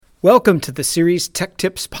Welcome to the Ceres Tech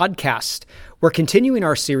Tips podcast. We're continuing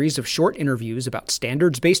our series of short interviews about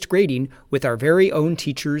standards-based grading with our very own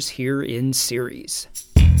teachers here in Ceres.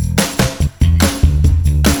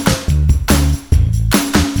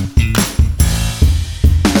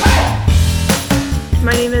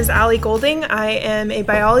 My name is Aly Goulding. I am a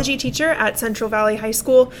biology teacher at Central Valley High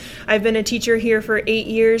School. I've been a teacher here for 8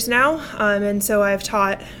 years now, and so I've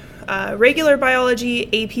taught regular biology,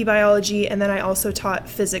 AP biology, and then I also taught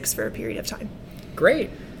physics for a period of time. Great.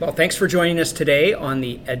 Well, thanks for joining us today on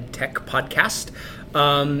the EdTech podcast.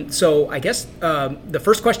 So I guess the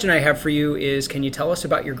first question I have for you is, can you tell us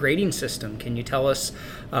about your grading system? Can you tell us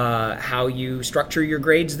how you structure your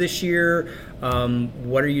grades this year?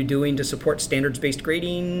 What are you doing to support standards-based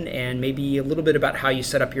grading? And maybe a little bit about how you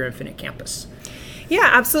set up your Infinite Campus. Yeah,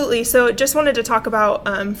 absolutely. So just wanted to talk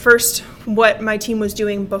about first what my team was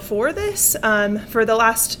doing before this. For the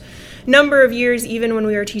last number of years, even when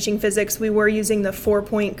we were teaching physics, we were using the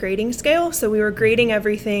 4-point grading scale. So we were grading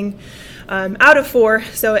everything out of 4.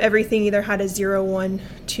 So everything either had a 0, 1,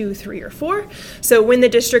 2, 3, or 4. So when the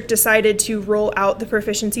district decided to roll out the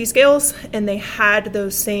proficiency scales and they had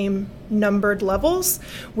those same numbered levels,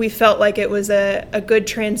 we felt like it was a good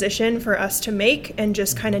transition for us to make and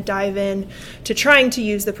just kind of dive in to trying to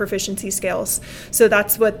use the proficiency scales. So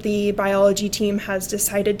that's what the biology team has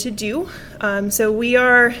decided to do. So we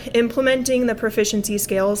are implementing the proficiency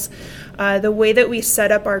scales. The way that we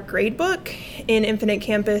set up our gradebook in Infinite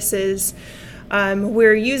Campus is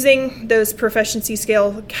we're using those proficiency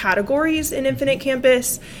scale categories in Infinite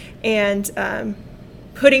Campus and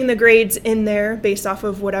putting the grades in there based off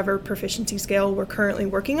of whatever proficiency scale we're currently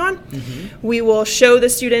working on. Mm-hmm. We will show the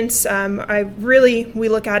students, we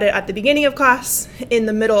look at it at the beginning of class, in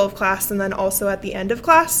the middle of class, and then also at the end of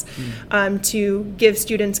class to give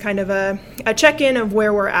students kind of a check-in of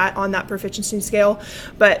where we're at on that proficiency scale.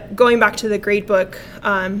 But going back to the gradebook,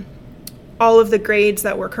 all of the grades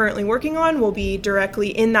that we're currently working on will be directly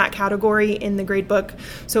in that category in the gradebook.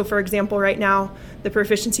 So for example, right now, the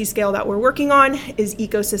proficiency scale that we're working on is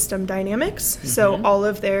ecosystem dynamics. Mm-hmm. So all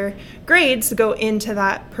of their grades go into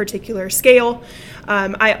that particular scale.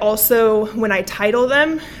 I also, when I title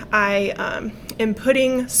them, I am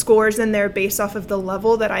putting scores in there based off of the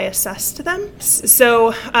level that I assessed them.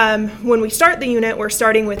 So when we start the unit, we're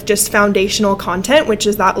starting with just foundational content, which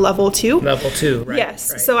is that level 2. Level 2, right.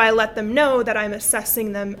 Yes. Right. So I let them know that I'm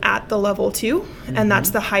assessing them at the level 2, mm-hmm. and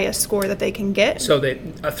that's the highest score that they can get. So that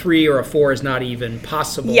a 3 or a 4 is not even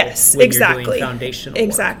possible. Yes, when exactly. You're doing foundational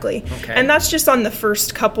exactly. work. Okay. And that's just on the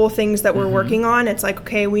first couple things that we're mm-hmm. working on. It's like,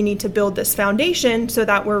 okay, we need to build this foundation so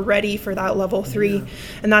that we're ready for that level 3. Yeah.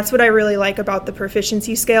 And that's what I really like about the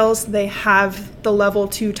proficiency scales. They have the level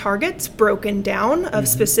 2 targets broken down of mm-hmm.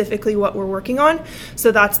 specifically what we're working on.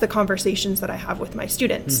 So that's the conversations that I have with my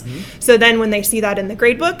students. Mm-hmm. So then when they see that in the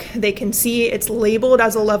gradebook, they can see it's labeled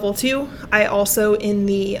as a level 2. I also in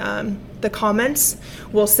the comments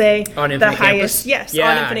will say on the Campus? highest, yes,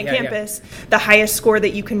 on Infinite Campus, the highest score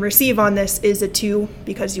that you can receive on this is a 2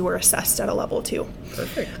 because you were assessed at a level 2.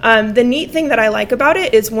 Perfect. The neat thing that I like about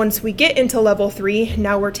it is once we get into level 3,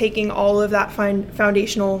 now we're taking all of that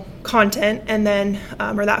foundational content and then,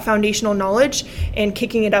 or that foundational knowledge and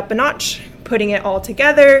kicking it up a notch, putting it all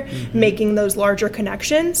together, mm-hmm. making those larger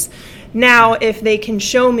connections. Now, if they can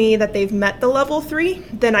show me that they've met the level 3,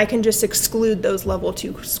 then I can just exclude those level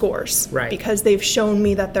 2 scores. Right. Because they've shown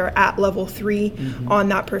me that they're at level 3 mm-hmm. on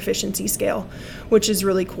that proficiency scale, which is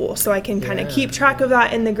really cool. So I can kind of keep track of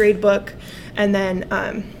that in the grade book. And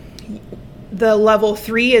then the level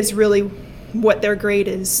 3 is really what their grade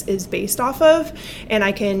is based off of. And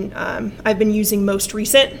I can, I've been using most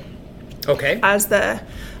recent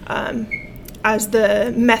as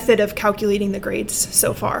the method of calculating the grades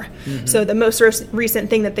so far. Mm-hmm. So the most recent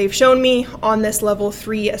thing that they've shown me on this level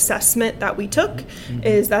 3 assessment that we took mm-hmm.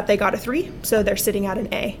 is that they got a 3, so they're sitting at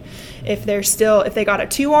an A. If they got a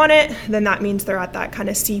 2 on it, then that means they're at that kind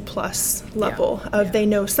of C+ level they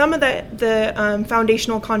know some of the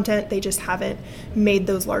foundational content, they just haven't made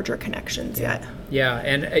those larger connections yet. Yeah,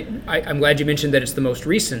 and I'm glad you mentioned that it's the most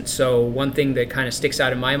recent. So one thing that kind of sticks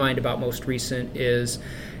out in my mind about most recent is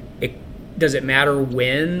does it matter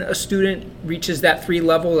when a student reaches that 3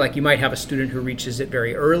 level? Like you might have a student who reaches it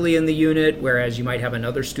very early in the unit, whereas you might have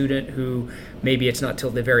another student who maybe it's not till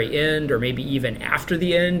the very end, or maybe even after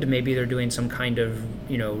the end. Maybe they're doing some kind of,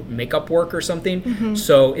 makeup work or something. Mm-hmm.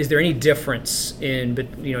 So is there any difference in,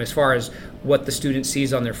 as far as what the student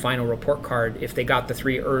sees on their final report card, if they got the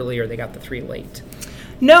 3 early or they got the 3 late?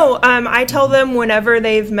 No, I tell them whenever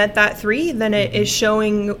they've met that 3, then it is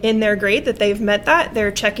showing in their grade that they've met that.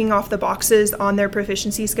 They're checking off the boxes on their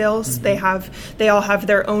proficiency scales. They all have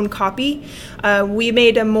their own copy. We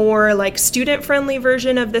made a more like student-friendly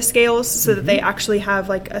version of the scales so that they actually have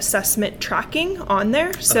like assessment tracking on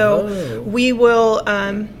there. So we will.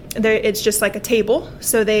 It's just like a table.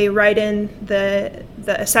 So they write in the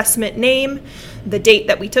assessment name, the date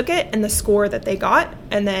that we took it, and the score that they got,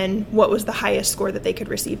 and then what was the highest score that they could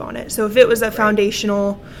receive on it. So if it was a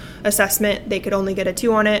foundational assessment, they could only get a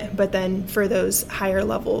 2 on it, but then for those higher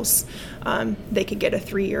levels, they could get a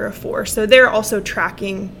 3 or a 4. So they're also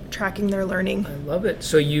tracking their learning. I love it.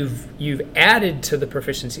 So you've added to the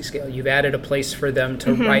proficiency scale. You've added a place for them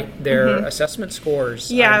to write their assessment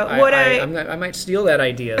scores. Yeah, I might steal that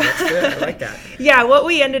idea. That's good. I like that. Yeah, what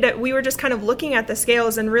we were just kind of looking at the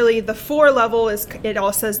scales, and really the 4 level it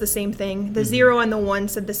all says the same thing. The 0 and the 1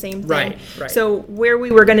 said the same thing. Right. So where we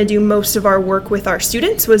were going to do most of our work with our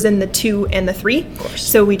students was in the 2 and the 3. Of course.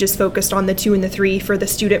 So we just focused on the 2 and the 3 for the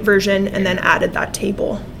student version, and then added that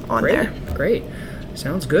table on there. Great.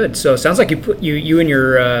 Sounds good. So it sounds like you and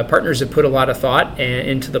your partners have put a lot of thought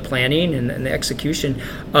into the planning and the execution.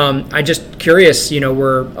 I'm just curious,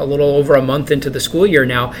 we're a little over a month into the school year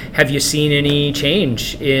now. Have you seen any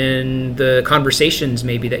change in the conversations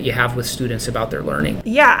maybe that you have with students about their learning?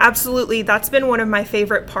 Yeah, absolutely. That's been one of my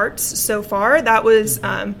favorite parts so far. That was,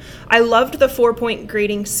 I loved the 4-point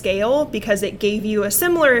grading scale because it gave you a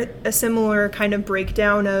similar kind of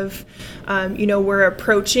breakdown of, we're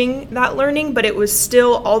approaching that learning, but it was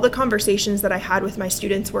still all the conversations that I had with my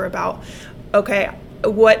students were about, okay,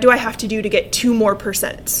 what do I have to do to get 2 more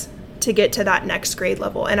percents to get to that next grade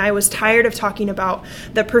level? And I was tired of talking about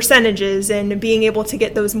the percentages and being able to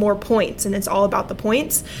get those more points, and it's all about the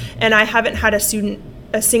points. And I haven't had a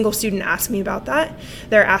single student ask me about that.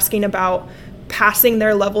 They're asking about passing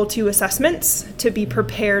their level 2 assessments to be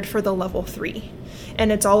prepared for the level 3. And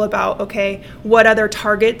it's all about, okay, what other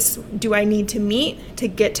targets do I need to meet to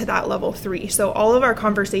get to that level 3? So all of our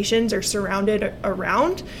conversations are surrounded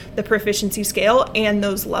around the proficiency scale and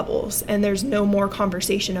those levels. And there's no more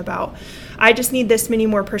conversation about, I just need this many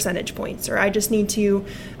more percentage points, or I just need to,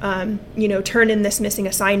 turn in this missing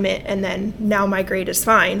assignment, and then now my grade is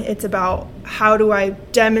fine. It's about, how do I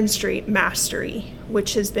demonstrate mastery,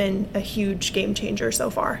 which has been a huge game changer so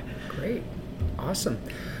far. Great. Awesome.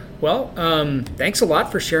 Well, thanks a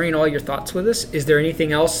lot for sharing all your thoughts with us. Is there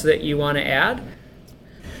anything else that you want to add?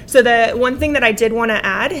 So the one thing that I did want to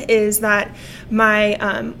add is that my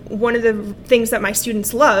one of the things that my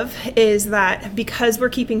students love is that because we're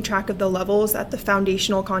keeping track of the levels at the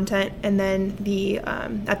foundational content, and then the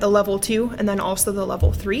at the level 2, and then also the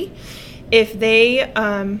level 3, if they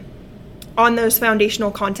on those foundational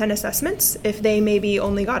content assessments, if they maybe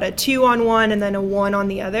only got a 2 on one and then a 1 on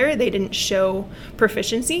the other, they didn't show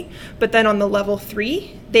proficiency. But then on the level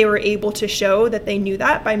 3, they were able to show that they knew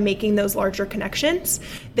that by making those larger connections.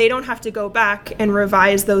 They don't have to go back and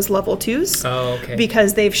revise those level 2s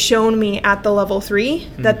because they've shown me at the level 3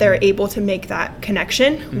 that they're able to make that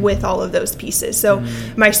connection with all of those pieces. So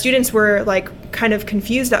my students were like kind of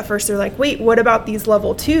confused at first. They're like, wait, what about these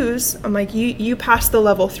level 2s? I'm like, you passed the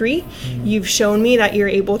level 3. You've shown me that you're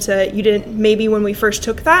able to, you didn't, maybe when we first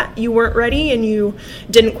took that, you weren't ready and you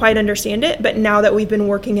didn't quite understand it. But now that we've been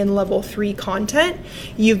working in level 3 content,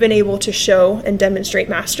 you've been able to show and demonstrate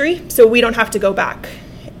mastery. So we don't have to go back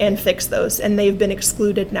and fix those, and they've been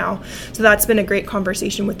excluded now. So that's been a great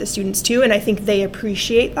conversation with the students too, and I think they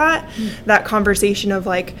appreciate that conversation of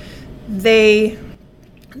like, they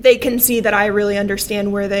can see that I really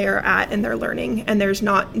understand where they are at in their learning, and there's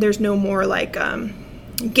no more like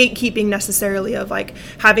gatekeeping necessarily of like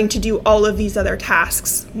having to do all of these other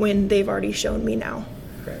tasks when they've already shown me now.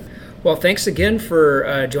 Well, thanks again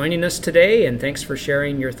for joining us today, and thanks for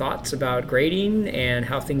sharing your thoughts about grading and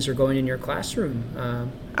how things are going in your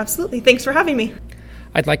classroom. Absolutely. Thanks for having me.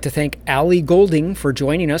 I'd like to thank Aly Goulding for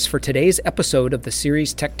joining us for today's episode of the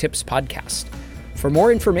Ceres Tech Tips podcast. For more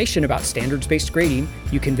information about standards-based grading,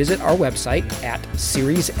 you can visit our website at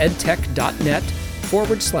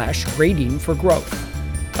ceresedtech.net/grading for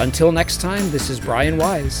growth. Until next time, this is Brian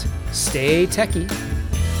Wise. Stay techie.